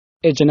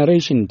A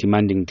generation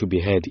demanding to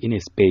be heard in a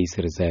space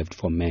reserved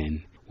for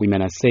men.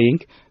 Women are saying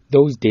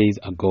those days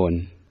are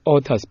gone.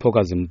 Author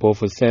Spokazi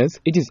Mpofu says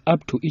it is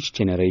up to each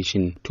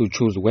generation to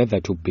choose whether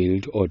to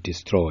build or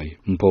destroy.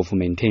 Mpofu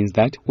maintains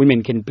that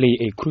women can play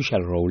a crucial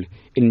role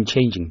in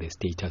changing the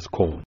status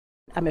quo.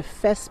 I'm a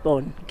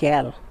firstborn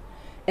girl,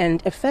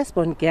 and a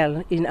firstborn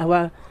girl in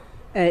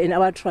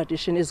our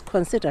tradition is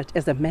considered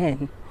as a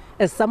man,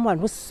 as someone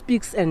who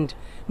speaks and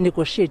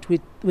negotiates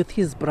with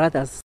his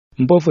brothers.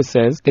 Mpofu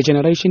says the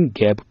generation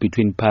gap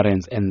between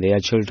parents and their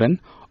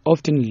children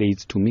often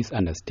leads to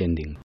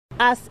misunderstanding.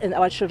 Us and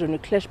our children will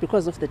clash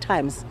because of the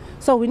times.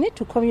 So we need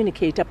to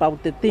communicate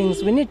about the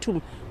things. We need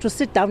to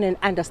sit down and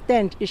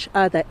understand each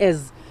other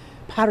as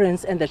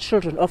parents and the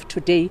children of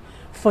today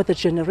for the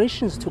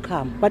generations to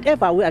come.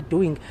 Whatever we're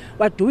doing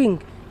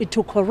it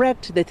to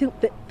correct the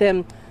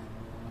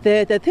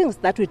things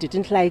that we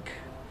didn't like,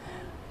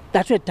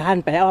 that were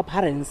done by our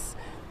parents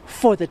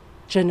for the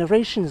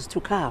generations to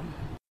come.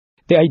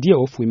 The idea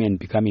of women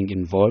becoming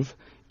involved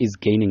is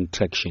gaining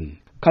traction.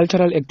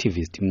 Cultural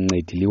activist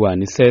Mncedi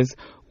Liwani says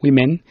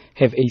women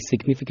have a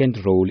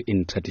significant role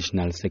in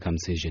traditional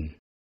circumcision.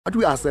 What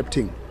we are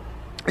accepting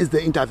is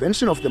the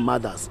intervention of the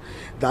mothers,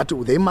 that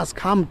they must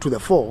come to the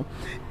fore,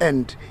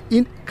 and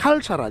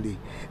culturally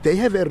they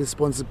have a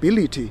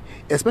responsibility,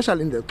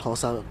 especially in the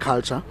Xhosa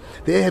culture.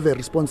 They have a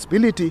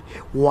responsibility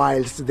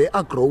whilst they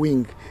are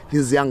growing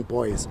these young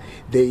boys.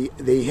 They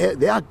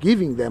are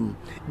giving them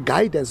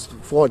guidance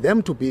for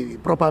them to be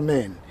proper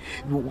men.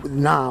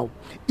 Now,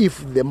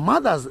 if the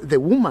mothers, the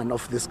women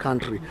of this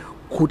country,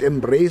 could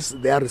embrace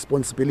their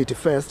responsibility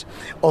first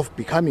of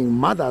becoming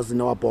mothers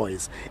in our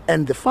boys,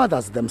 and the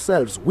fathers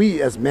themselves,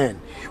 we as men,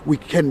 we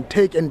can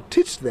take and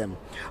teach them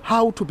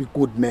how to be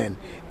good men.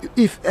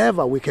 If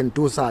ever we can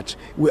do such,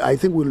 I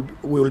think we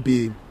will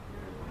be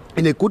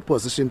in a good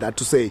position that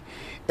to say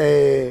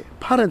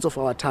parents of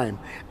our time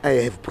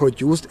have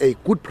produced a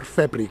good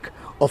fabric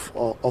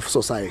of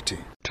society.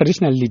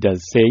 Traditional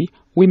leaders say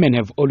women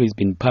have always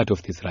been part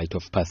of this rite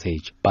of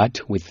passage, but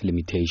with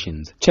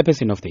limitations.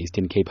 Chairperson of the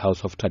Eastern Cape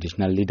House of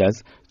Traditional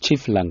Leaders,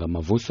 Chief Langa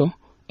Mavuso,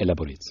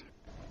 elaborates.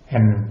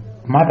 And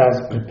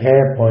mothers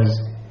prepare boys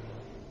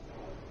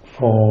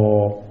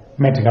for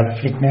medical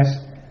fitness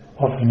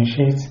of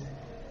initiates,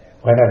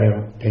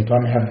 whether they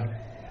don't have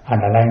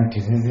underlying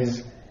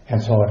diseases,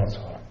 and so on and so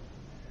on.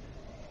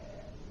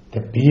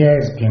 The beer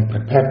is being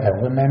prepared by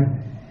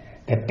women.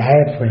 The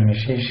diet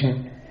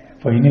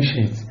for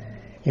initiates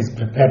is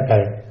prepared by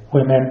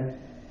women,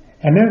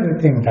 and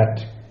everything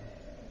that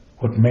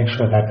would make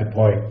sure that the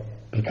boy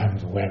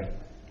becomes well.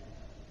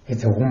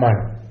 It's a woman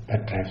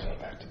that drives all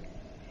that.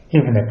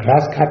 Even the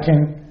grass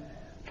cutting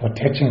for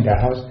touching the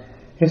house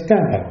is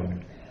done by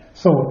women.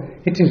 So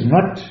it is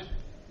not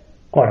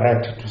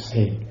correct to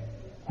say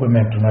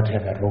women do not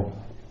have a role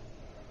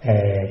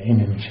in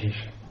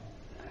initiation.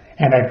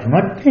 And I do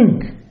not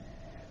think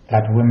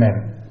that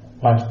women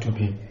want to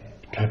be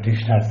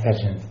traditional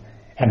surgeons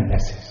and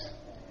nurses,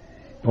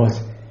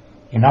 because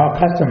in our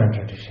custom and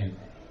tradition,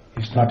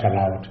 it's not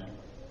allowed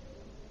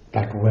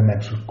that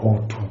women should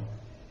go to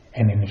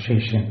an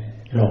initiation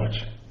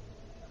lodge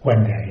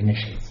when there are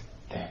initiates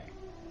there.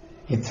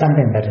 It's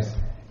something that is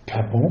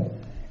taboo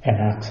and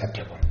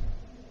unacceptable,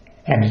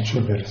 and it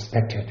should be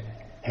respected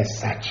as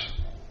such.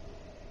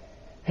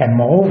 And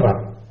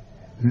moreover,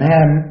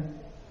 men,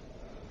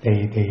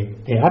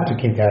 they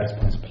abdicate their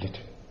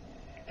responsibility.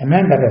 A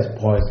man that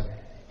has boys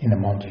in the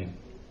mountain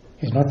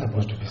is not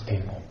supposed to be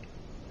staying home.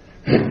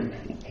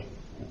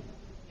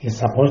 He's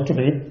supposed to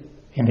be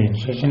in the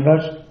initiation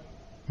lodge,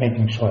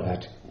 making sure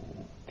that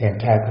the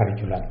entire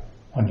curriculum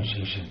on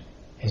initiation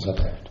is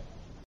observed.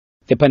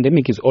 The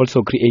pandemic is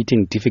also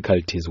creating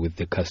difficulties with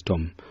the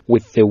custom,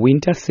 with the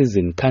winter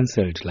season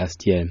cancelled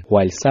last year,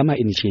 while summer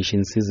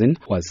initiation season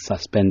was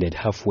suspended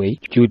halfway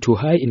due to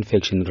high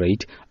infection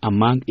rate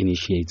among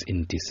initiates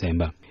in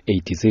December. A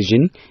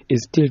decision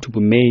is still to be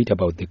made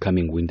about the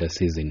coming winter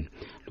season.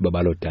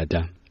 Lubabalo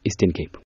Tata, Eastern Cape.